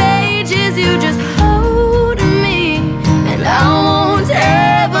these pages you just hold me, and I won't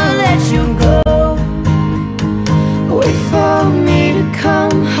ever let you go. Wait for me to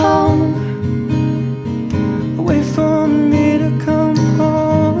come home. Wait for me to come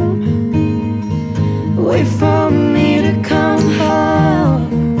home. Wait for me to come home.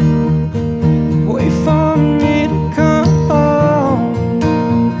 Wait for me to come home.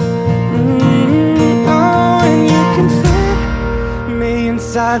 Oh, and you can fit me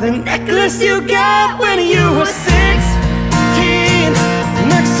inside the necklace you got when you were 16,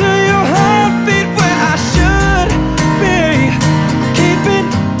 next to your heartbeat where I should be. Keep it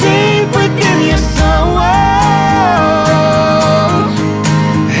deep within your soul.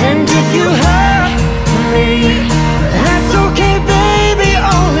 And if you hurt me, that's okay, baby,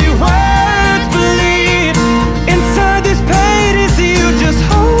 only words bleed. Inside these pages you just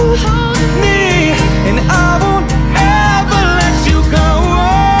hold me, and I won't ever let you go.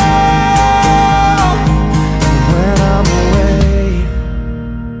 When I'm away,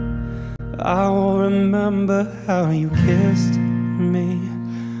 I will remember how you kissed me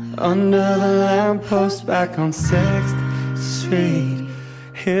under the lamppost back on 6th Street,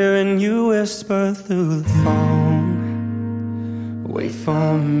 hearing you whisper through the phone. Wait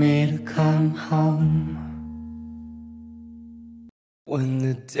for me to come home. When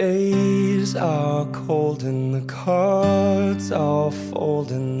the days are cold and the cards all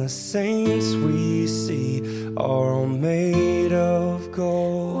fold, and the saints we see are all made of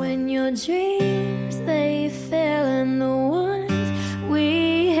gold. When your dreams they fail and the ones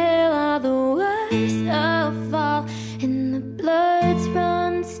we hail are the worst of all, and the bloods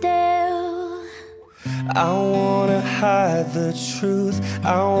run stale. I wanna hide the truth,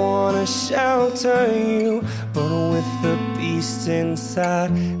 I wanna shelter you, but with the beast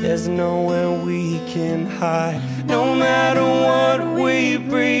inside, there's nowhere we can hide. No matter what we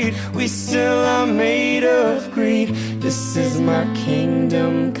breed, we still are made of greed. This is my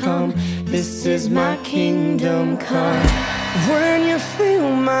kingdom come, this is my kingdom come. When you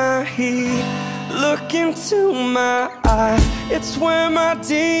feel my heat, look into my eyes, it's where my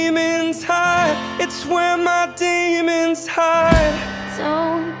demons hide, it's where my demons hide.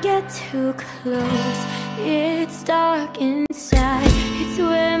 Don't get too close, it's dark inside, it's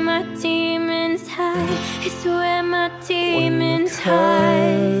where my demons hide. inside. It's where my demons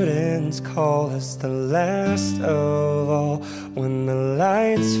hide. Curtains call us the last of all. When the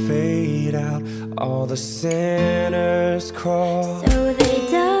lights fade out, all the sinners crawl. So they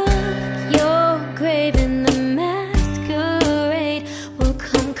dug your grave and the masquerade will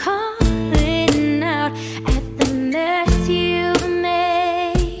come calling out at the mess you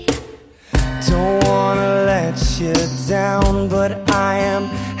made. Don't wanna let you down, but I am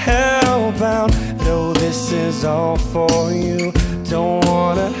hellbound. Though this is all for you, don't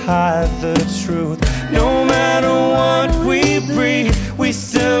wanna hide the truth. No matter what we breed, we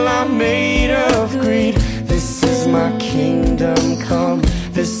still are made of greed. This is my kingdom come.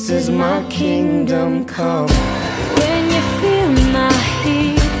 This is my kingdom come. When you feel my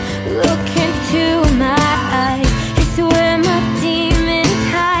heat, look into my eyes. It's where my demons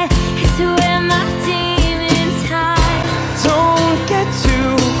hide. It's where my demons hide. Don't get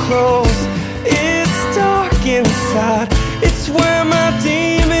too close, it's dark inside. It's where my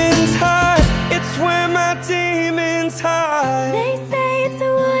demons hide. It's where my demons hide. They say it's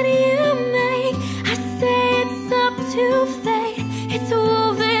what you make. I say it's up to fate. It's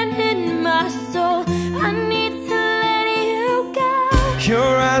woven in my soul. I need to let you go.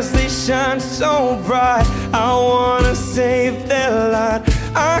 Your eyes, they shine so bright. I wanna save their light.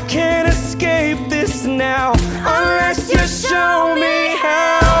 I can't escape this now unless you show me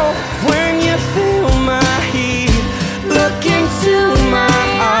how. When you feel my heat, look into my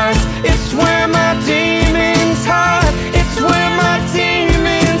eyes. It's where my demons hide. It's where my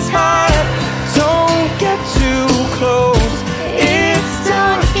demons hide. Don't get too close, it's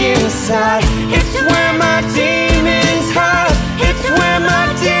dark inside. It's where my demons hide. It's where my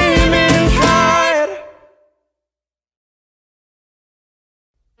demons hide.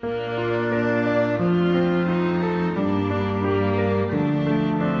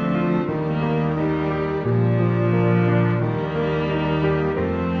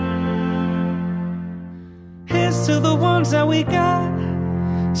 Here's to the ones that we got.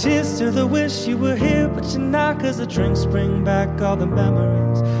 Cheers to the wish you were here, but you're not. 'Cause the drinks bring back all the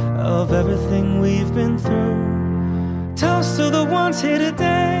memories of everything we've been through. Toast to the ones here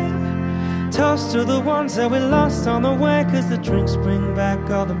today. Toast to the ones that we lost on the way. 'Cause the drinks bring back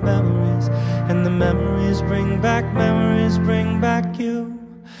all the memories, and the memories bring back you.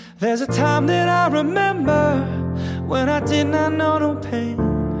 There's a time that I remember when I did not know no pain,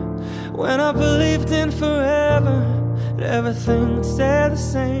 when I believed in forever, that everything would stay the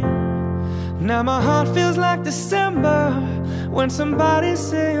same. Now my heart feels like December when somebody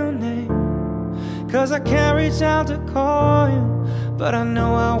say your name. 'Cause I can't reach out to call you, but I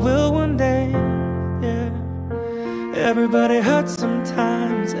know I will one day, yeah. Everybody hurts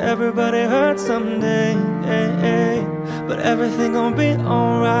sometimes, everybody hurts someday, but everything gon' be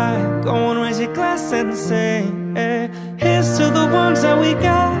alright. Go on, raise your glass and say, here's to the ones that we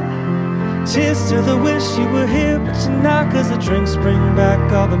got. Cheers to the wish you were here, but you're not. 'Cause the drinks bring back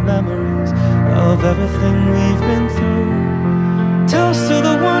all the memories of everything we've been through. Toast to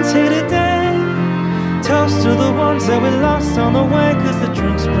the ones here today. Toast to the ones that we lost on the way. 'Cause the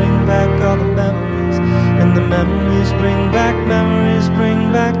drinks bring back all the memories, and the memories bring back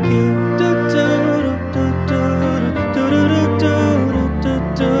you. Do do do do do do do do do do do do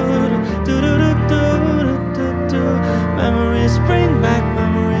do. Memories bring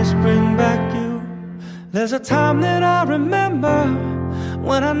back you. There's a time that I remember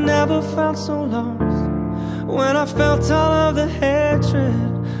when I never felt so lost, when I felt all of the hatred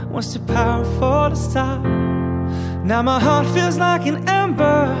was too powerful to stop. Now my heart feels like an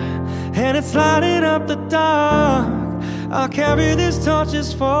ember, and it's lighting up the dark. I'll carry these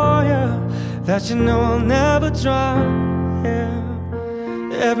torches for you that you know I'll never drop, yeah.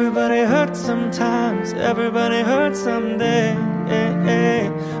 Everybody hurts sometimes, everybody hurts someday,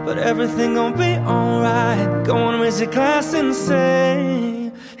 but everything gon' be alright. Go on, raise your glass and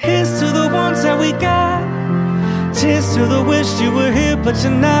say, here's to the ones that we got. Cheers to the wish you were here, but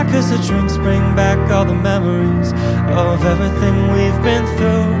you're not. 'Cause the drinks bring back all the memories of everything we've been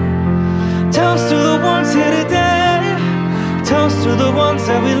through. Toast to the ones here today. Toast to the ones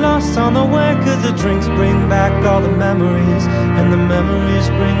that we lost on the way. 'Cause the drinks bring back all the memories, and the memories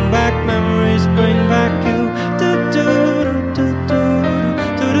bring back you. Do do do do do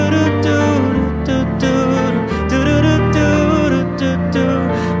do do do do do do do do do.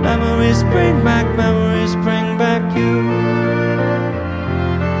 Memories bring back you.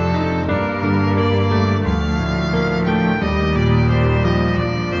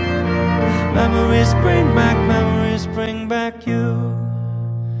 Memories bring back you.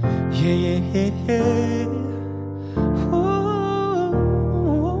 Yeah, yeah, yeah, yeah. Ooh,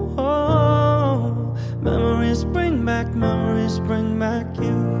 oh, oh. memories bring back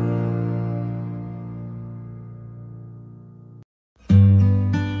you.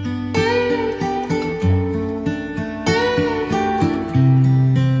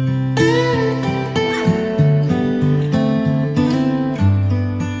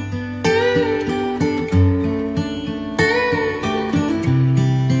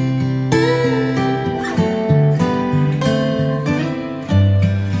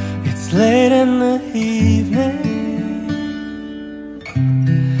 Late in the evening,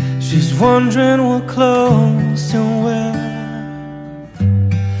 she's wondering what clothes to wear.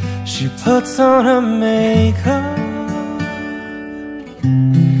 She puts on her makeup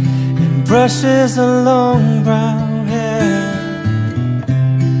and brushes her long brown hair.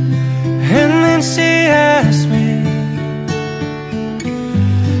 And then she asks me,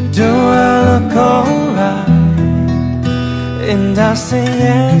 do I look alright? And I say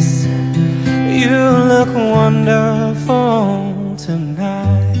yes. You look wonderful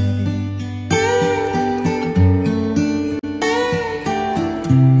tonight.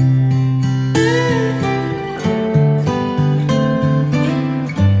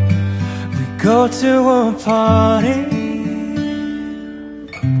 We go to a party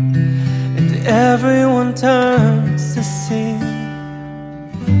and everyone turns to see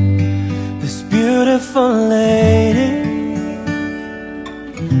this beautiful lady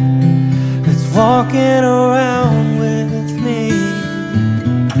walking around with me.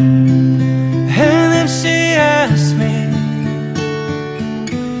 And then she asked me,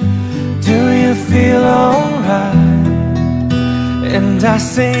 do you feel alright? And I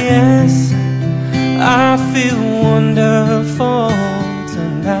say yes, I feel wonderful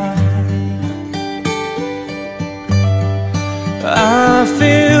tonight. I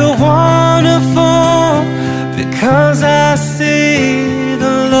feel wonderful because I see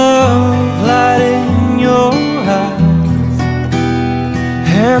the love light in your eyes,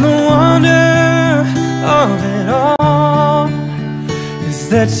 and the wonder of it all is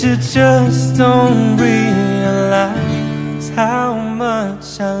that you just don't realize how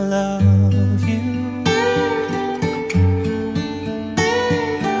much I love you.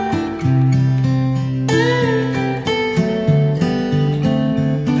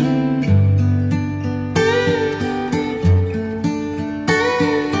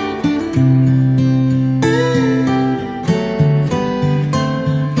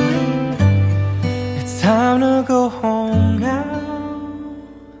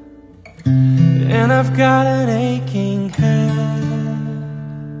 I've got an aching head,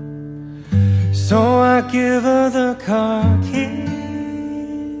 so I give her the car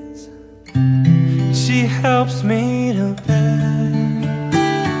keys. She helps me to bed,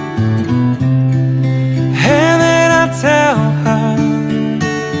 and then I tell her,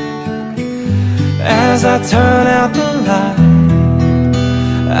 as I turn out the light,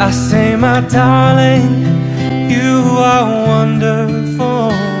 I say, my darling, you are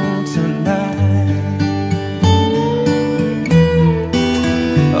wonderful tonight.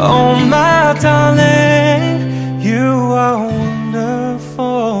 Oh, my darling, you are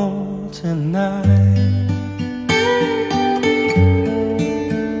wonderful tonight.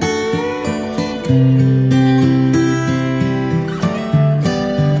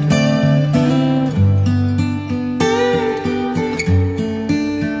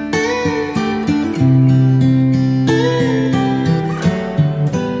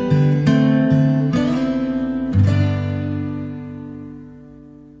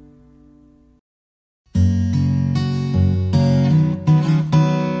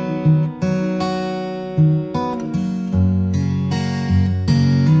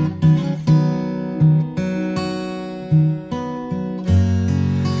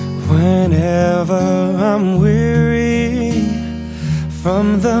 Whenever I'm weary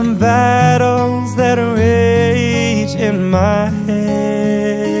from the battles that rage in my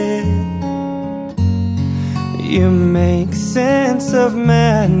head, you make sense of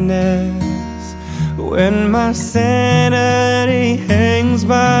madness when my sanity hangs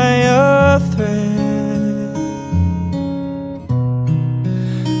by a thread.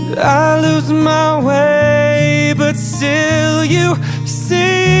 I lose my way, but still you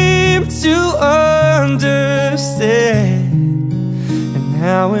seem to understand. And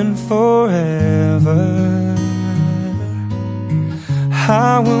now and forever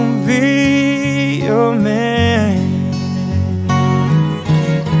I will be your man.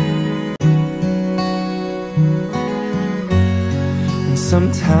 And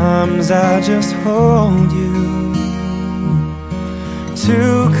sometimes I just hold you,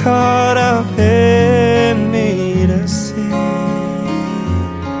 too caught up in me to see.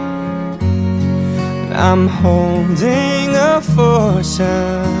 I'm holding a fortune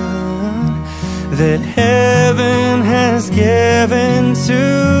that heaven has given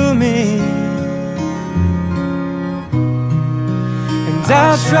to me, and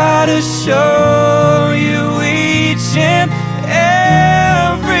I'll try to show you each and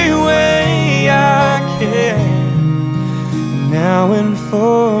every way I can, now and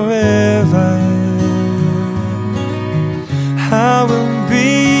forever. I will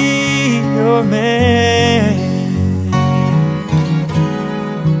be your man,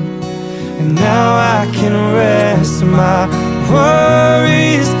 and now I can rest my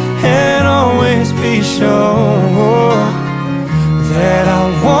worries and always be sure that I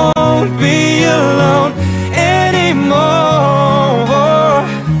won't be alone anymore.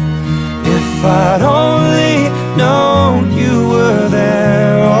 If I'd only known you were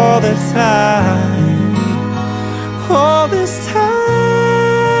there all the time, all this time.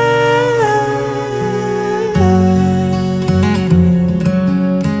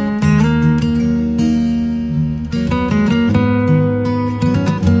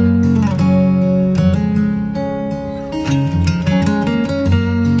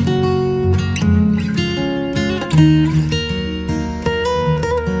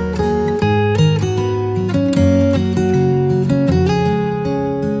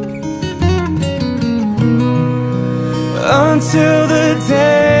 Until the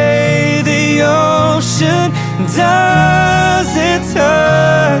day the ocean doesn't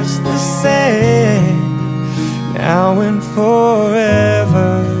touch the sand, now and forever.